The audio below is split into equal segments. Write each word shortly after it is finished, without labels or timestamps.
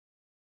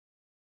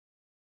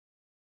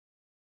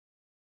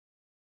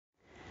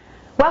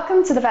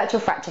Welcome to the Virtual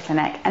Fracture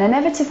Clinic, an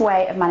innovative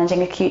way of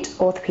managing acute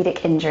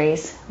orthopedic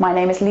injuries. My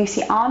name is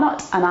Lucy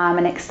Arnott and I am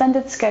an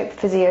extended scope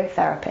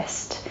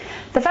physiotherapist.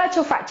 The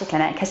Virtual Fracture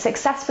Clinic has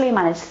successfully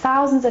managed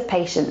thousands of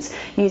patients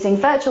using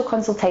virtual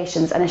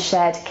consultations and a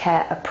shared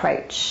care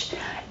approach.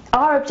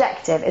 Our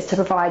objective is to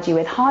provide you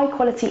with high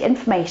quality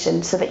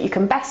information so that you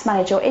can best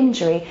manage your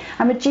injury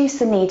and reduce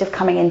the need of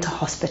coming into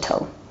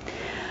hospital.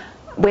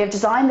 We have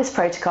designed this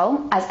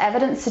protocol as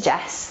evidence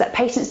suggests that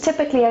patients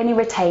typically only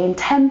retain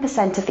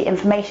 10% of the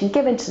information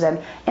given to them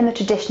in the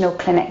traditional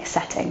clinic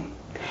setting.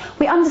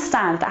 We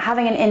understand that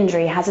having an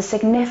injury has a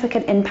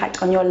significant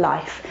impact on your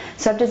life,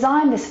 so I've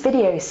designed this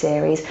video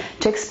series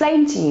to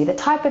explain to you the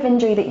type of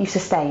injury that you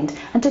sustained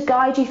and to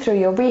guide you through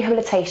your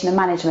rehabilitation and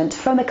management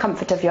from the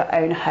comfort of your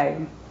own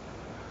home.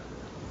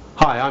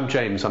 Hi, I'm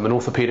James. I'm an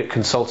orthopedic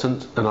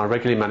consultant and I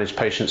regularly manage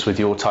patients with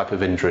your type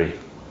of injury.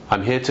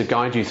 I'm here to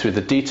guide you through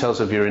the details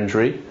of your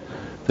injury,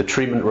 the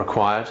treatment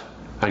required,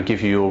 and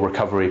give you your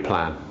recovery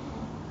plan.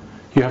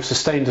 You have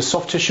sustained a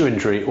soft tissue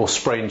injury or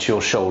sprain to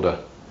your shoulder.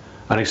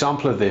 An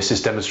example of this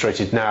is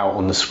demonstrated now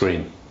on the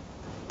screen.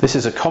 This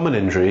is a common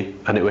injury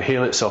and it will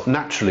heal itself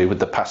naturally with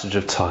the passage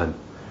of time.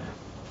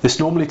 This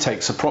normally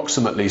takes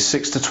approximately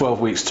 6 to 12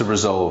 weeks to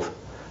resolve.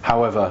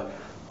 However,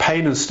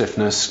 pain and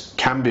stiffness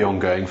can be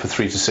ongoing for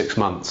 3 to 6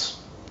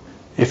 months.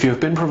 If you have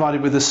been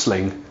provided with a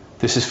sling,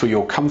 this is for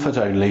your comfort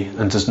only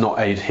and does not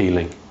aid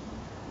healing.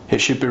 It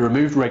should be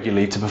removed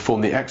regularly to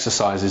perform the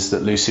exercises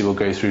that Lucy will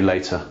go through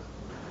later.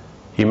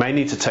 You may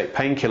need to take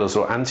painkillers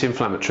or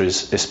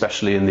anti-inflammatories,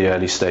 especially in the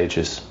early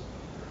stages.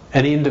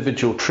 Any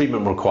individual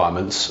treatment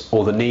requirements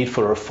or the need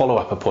for a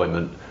follow-up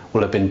appointment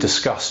will have been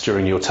discussed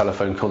during your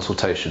telephone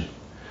consultation.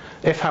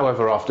 If,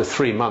 however, after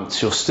 3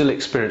 months you're still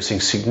experiencing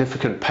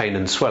significant pain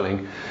and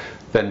swelling,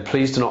 then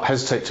please do not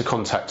hesitate to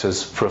contact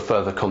us for a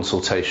further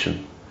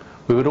consultation.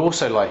 We would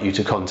also like you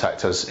to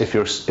contact us if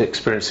you're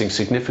experiencing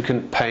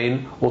significant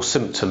pain or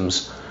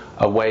symptoms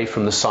away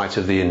from the site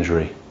of the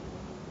injury.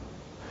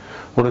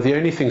 One of the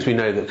only things we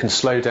know that can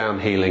slow down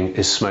healing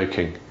is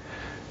smoking.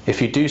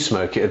 If you do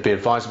smoke, it would be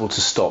advisable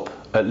to stop,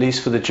 at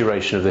least for the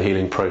duration of the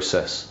healing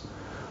process.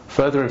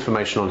 Further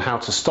information on how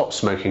to stop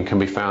smoking can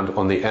be found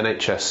on the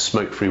NHS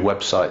smoke-free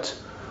website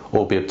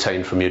or be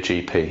obtained from your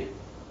GP.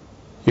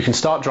 You can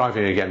start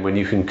driving again when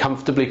you can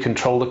comfortably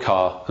control the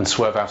car and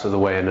swerve out of the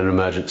way in an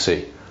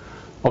emergency.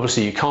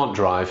 Obviously you can't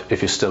drive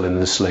if you're still in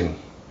the sling.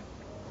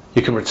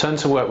 You can return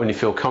to work when you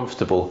feel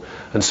comfortable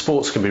and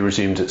sports can be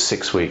resumed at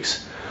 6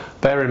 weeks.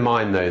 Bear in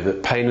mind though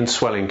that pain and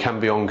swelling can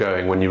be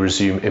ongoing when you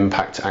resume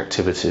impact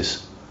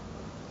activities.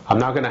 I'm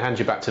now going to hand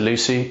you back to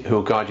Lucy who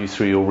will guide you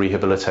through your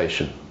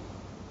rehabilitation.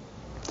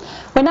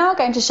 We're now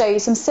going to show you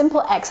some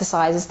simple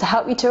exercises to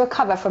help you to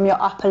recover from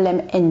your upper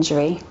limb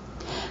injury.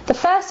 The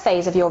first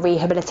phase of your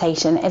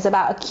rehabilitation is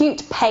about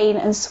acute pain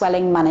and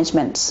swelling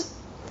management.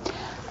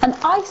 An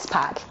ice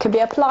pack can be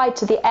applied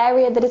to the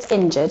area that is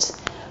injured,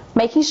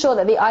 making sure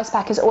that the ice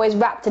pack is always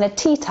wrapped in a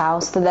tea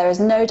towel so that there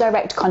is no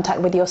direct contact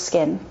with your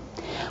skin.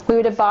 We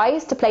would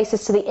advise to place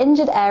this to the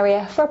injured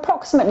area for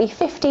approximately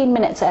 15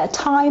 minutes at a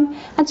time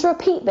and to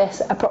repeat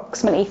this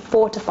approximately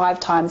 4 to 5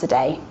 times a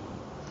day.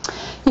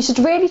 You should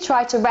really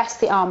try to rest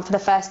the arm for the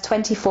first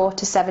 24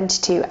 to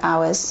 72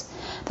 hours.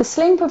 The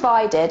sling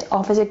provided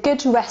offers a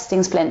good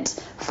resting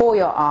splint for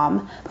your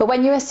arm, but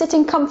when you are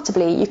sitting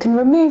comfortably you can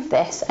remove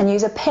this and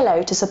use a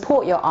pillow to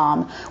support your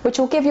arm, which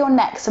will give your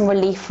neck some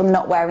relief from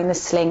not wearing the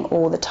sling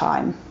all the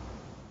time.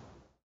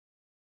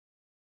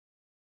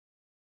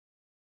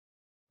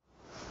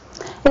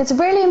 It's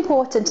really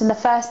important in the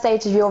first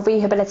stage of your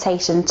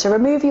rehabilitation to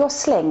remove your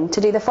sling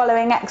to do the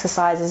following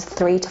exercises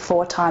 3 to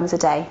 4 times a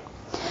day.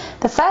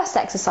 The first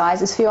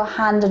exercise is for your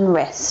hand and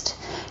wrist.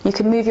 You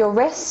can move your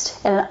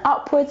wrist in an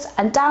upwards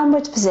and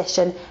downwards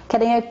position,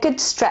 getting a good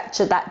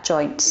stretch at that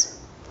joint.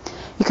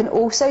 You can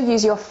also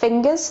use your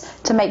fingers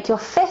to make your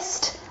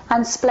fist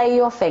and splay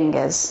your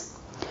fingers.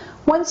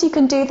 Once you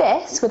can do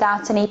this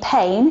without any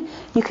pain,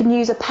 you can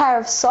use a pair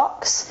of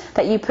socks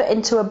that you put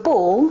into a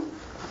ball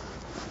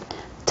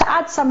to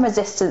add some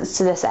resistance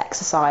to this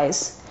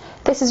exercise.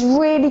 This is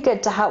really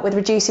good to help with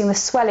reducing the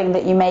swelling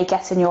that you may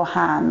get in your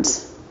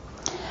hand.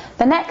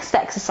 The next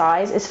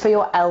exercise is for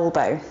your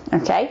elbow,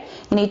 okay?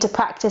 You need to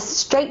practice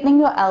straightening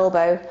your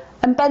elbow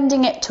and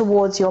bending it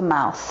towards your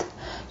mouth.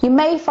 You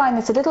may find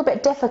this a little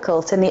bit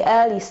difficult in the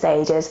early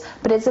stages,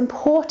 but it's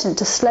important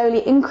to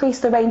slowly increase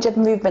the range of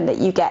movement that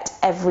you get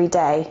every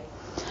day.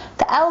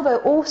 The elbow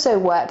also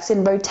works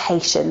in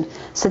rotation,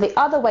 so the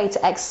other way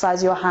to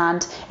exercise your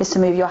hand is to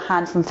move your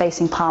hand from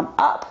facing palm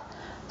up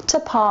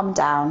to palm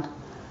down.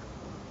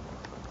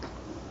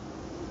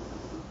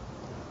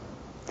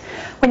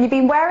 When you've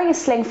been wearing a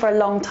sling for a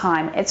long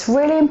time, it's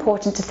really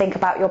important to think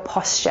about your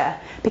posture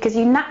because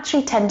you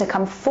naturally tend to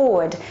come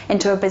forward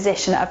into a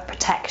position of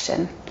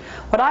protection.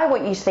 What I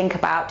want you to think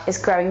about is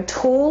growing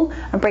tall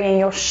and bringing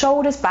your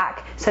shoulders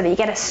back so that you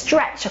get a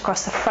stretch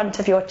across the front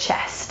of your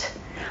chest.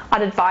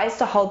 I'd advise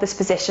to hold this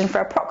position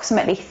for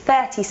approximately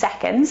 30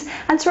 seconds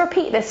and to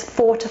repeat this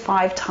 4 to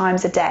 5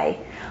 times a day.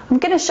 I'm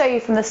going to show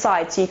you from the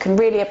side so you can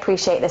really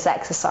appreciate this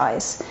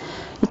exercise.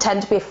 You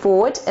tend to be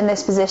forward in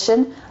this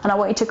position, and I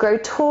want you to grow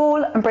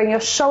tall and bring your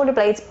shoulder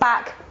blades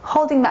back,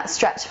 holding that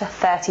stretch for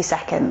 30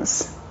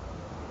 seconds.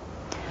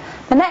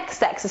 The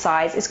next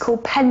exercise is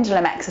called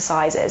pendulum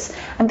exercises,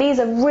 and these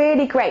are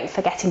really great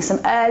for getting some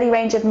early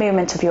range of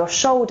movement of your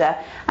shoulder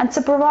and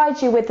to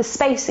provide you with the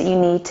space that you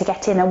need to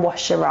get in and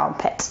wash your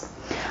armpit.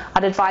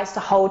 I'd advise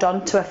to hold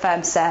on to a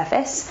firm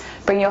surface,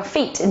 bring your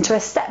feet into a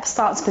step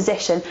stance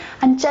position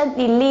and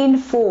gently lean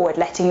forward,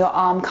 letting your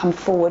arm come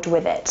forward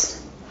with it.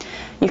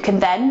 You can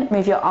then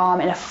move your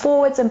arm in a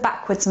forwards and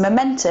backwards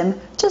momentum,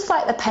 just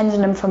like the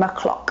pendulum from a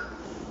clock.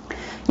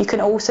 You can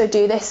also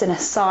do this in a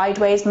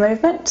sideways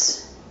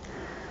movement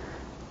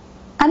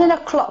and in a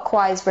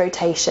clockwise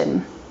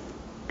rotation.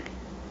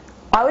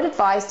 I would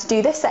advise to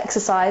do this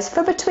exercise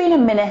for between a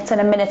minute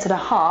and a minute and a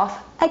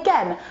half,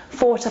 again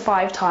 4 to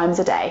 5 times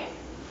a day.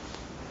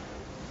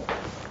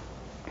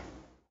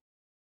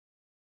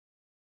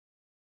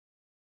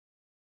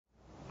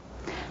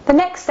 The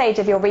next stage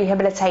of your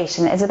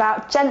rehabilitation is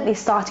about gently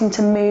starting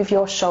to move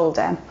your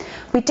shoulder.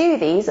 We do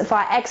these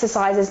via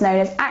exercises known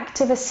as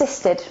active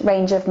assisted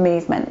range of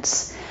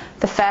movements.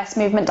 The first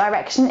movement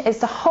direction is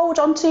to hold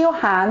onto your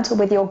hand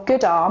with your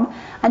good arm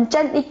and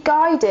gently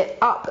guide it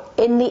up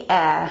in the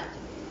air.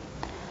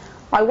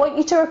 I want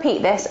you to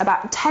repeat this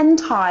about 10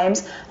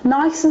 times,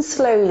 nice and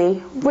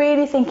slowly,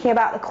 really thinking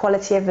about the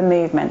quality of the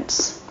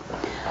movement.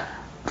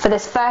 For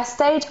this first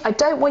stage, I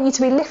don't want you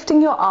to be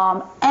lifting your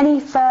arm any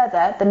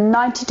further than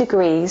 90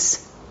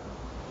 degrees.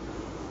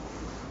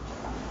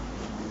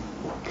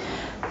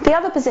 The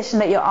other position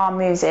that your arm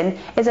moves in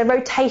is a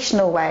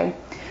rotational way.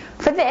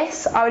 For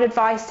this, I would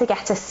advise to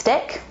get a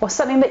stick or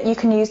something that you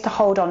can use to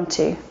hold on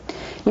to.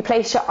 You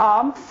place your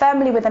arm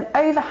firmly with an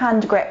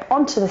overhand grip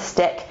onto the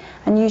stick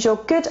and use your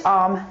good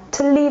arm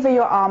to lever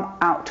your arm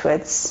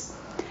outwards.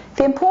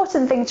 The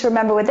important thing to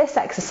remember with this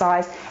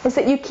exercise is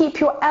that you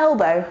keep your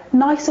elbow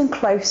nice and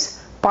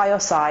close by your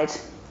side.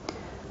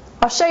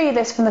 I'll show you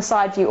this from the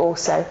side view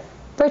also,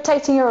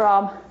 rotating your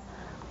arm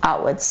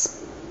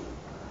outwards.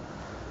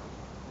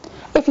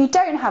 If you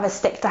don't have a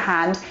stick to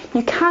hand,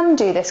 you can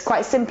do this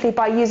quite simply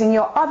by using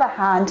your other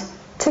hand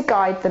to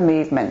guide the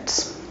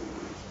movement.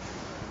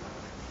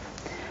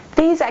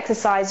 These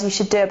exercises you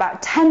should do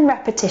about 10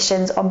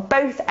 repetitions on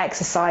both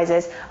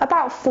exercises,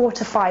 about 4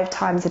 to 5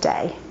 times a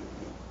day.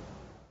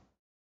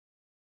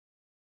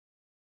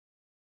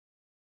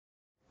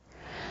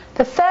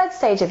 The third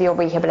stage of your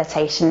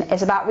rehabilitation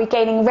is about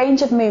regaining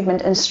range of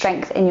movement and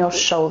strength in your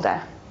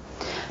shoulder.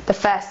 The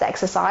first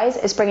exercise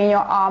is bringing your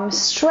arm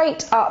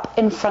straight up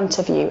in front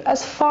of you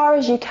as far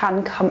as you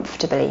can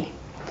comfortably.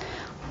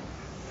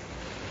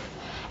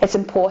 It's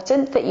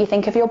important that you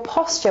think of your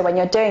posture when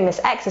you're doing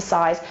this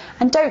exercise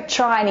and don't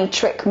try any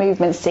trick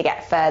movements to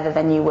get further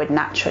than you would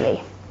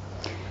naturally.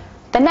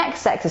 The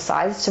next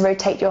exercise is to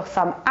rotate your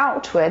thumb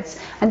outwards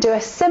and do a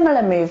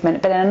similar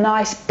movement but in a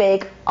nice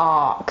big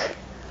arc.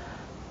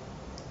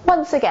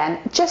 Once again,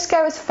 just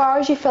go as far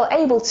as you feel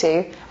able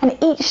to, and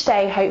each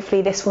day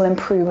hopefully this will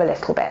improve a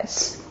little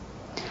bit.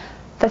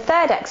 The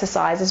third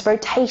exercise is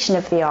rotation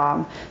of the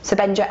arm, so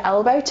bend your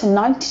elbow to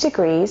 90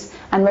 degrees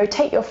and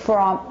rotate your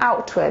forearm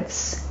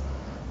outwards.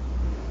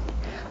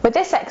 With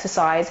this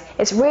exercise,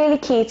 it's really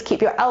key to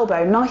keep your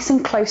elbow nice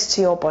and close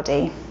to your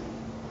body.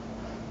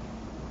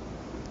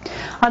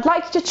 I'd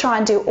like you to try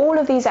and do all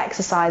of these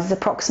exercises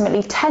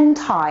approximately 10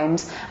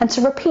 times and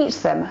to repeat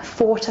them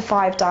 4 to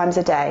 5 times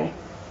a day.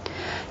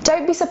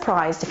 Don't be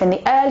surprised if in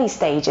the early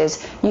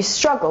stages you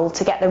struggle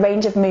to get the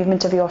range of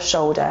movement of your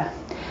shoulder.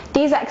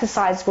 These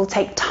exercises will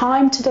take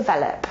time to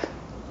develop.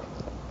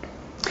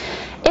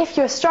 If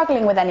you're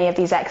struggling with any of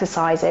these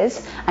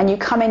exercises and you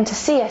come in to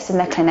see us in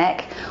the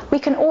clinic, we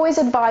can always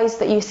advise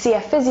that you see a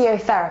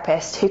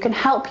physiotherapist who can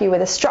help you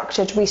with a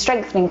structured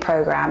re-strengthening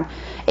program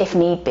if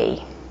need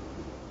be.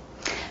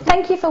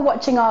 Thank you for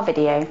watching our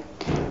video.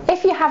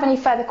 If you have any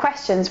further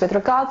questions with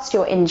regards to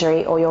your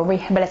injury or your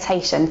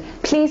rehabilitation,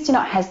 please do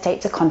not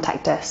hesitate to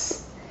contact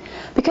us.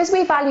 Because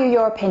we value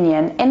your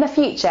opinion, in the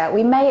future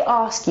we may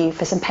ask you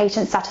for some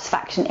patient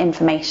satisfaction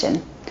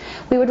information.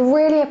 We would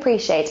really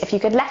appreciate if you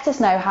could let us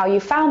know how you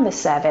found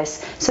this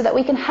service so that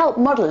we can help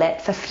model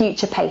it for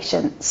future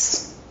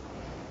patients.